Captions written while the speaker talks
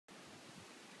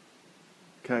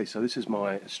Okay, so this is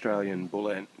my Australian bull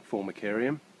ant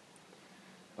formicarium.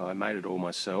 I made it all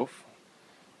myself.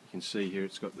 You can see here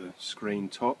it's got the screen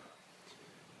top,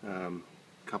 a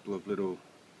couple of little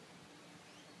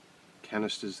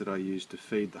canisters that I use to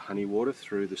feed the honey water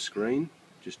through the screen.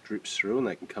 Just drips through and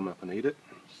they can come up and eat it.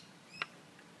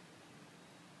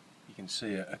 You can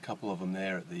see a couple of them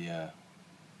there at the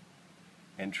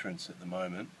entrance at the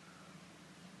moment.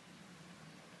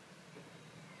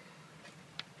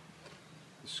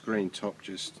 The screen top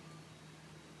just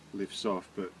lifts off,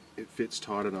 but it fits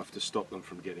tight enough to stop them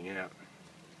from getting out.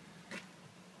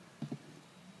 You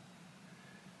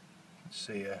can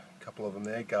see a couple of them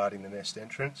there guarding the nest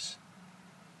entrance.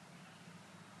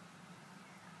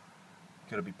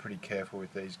 Got to be pretty careful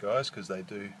with these guys because they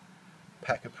do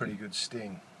pack a pretty good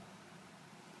sting.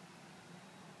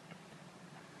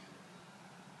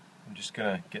 I'm just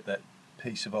going to get that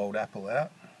piece of old apple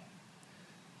out.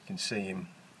 You can see him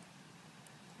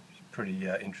pretty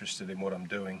interested in what I'm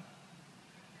doing,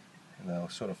 and they'll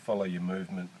sort of follow your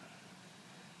movement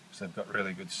because they've got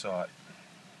really good sight.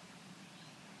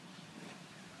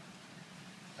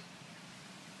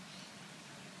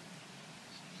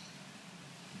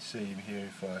 You can see him here.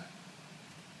 If I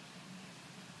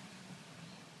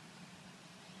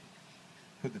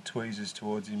put the tweezers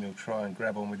towards him, he'll try and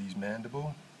grab on with his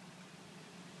mandible,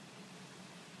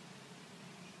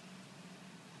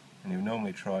 and he'll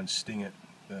normally try and sting it,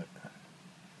 but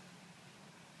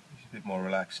he's a bit more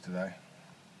relaxed today.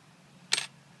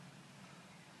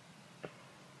 So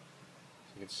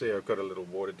you can see I've got a little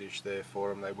water dish there for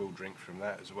them. They will drink from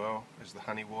that as well as the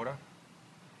honey water.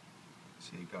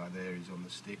 See a guy there, he's on the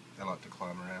stick. They like to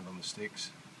climb around on the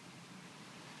sticks.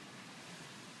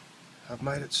 I've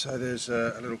made it so there's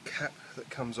a little cap that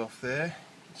comes off there.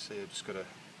 You can see I've just got a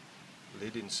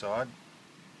lid inside,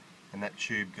 and that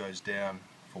tube goes down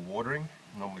for watering.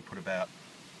 I normally put about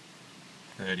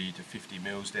 30 to 50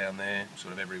 mils down there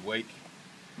sort of every week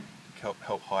to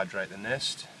help hydrate the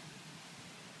nest.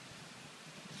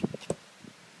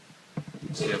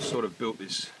 See, I've sort of built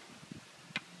this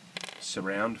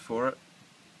surround for it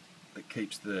that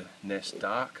keeps the nest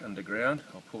dark underground.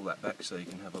 I'll pull that back so you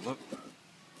can have a look.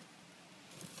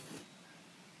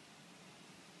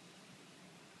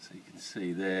 So you can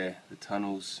see there the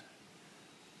tunnels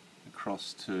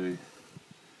across to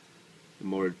the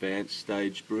more advanced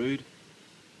stage brood.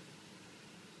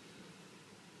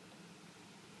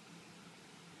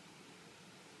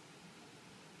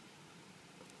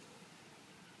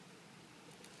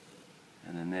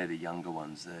 And then they're the younger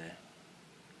ones there.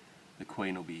 The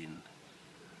queen will be in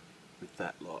with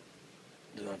that lot.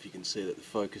 I don't know if you can see that the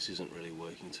focus isn't really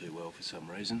working too well for some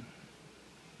reason.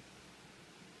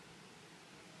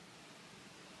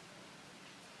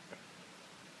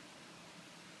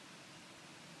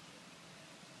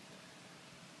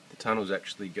 The tunnels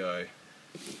actually go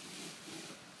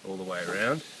all the way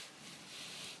around.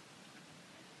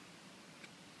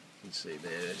 You can see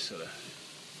there they're sort of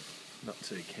not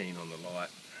too keen on the light.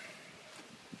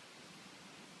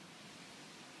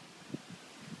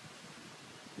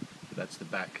 But that's the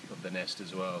back of the nest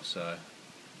as well, so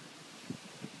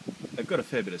they've got a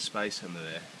fair bit of space under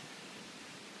there,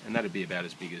 and that'd be about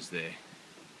as big as their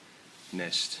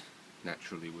nest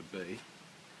naturally would be.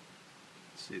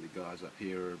 See, the guys up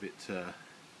here are a bit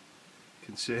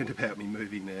concerned about me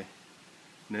moving their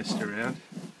nest around.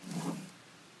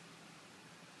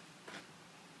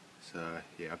 So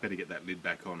yeah, I better get that lid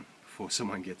back on before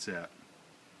someone gets out.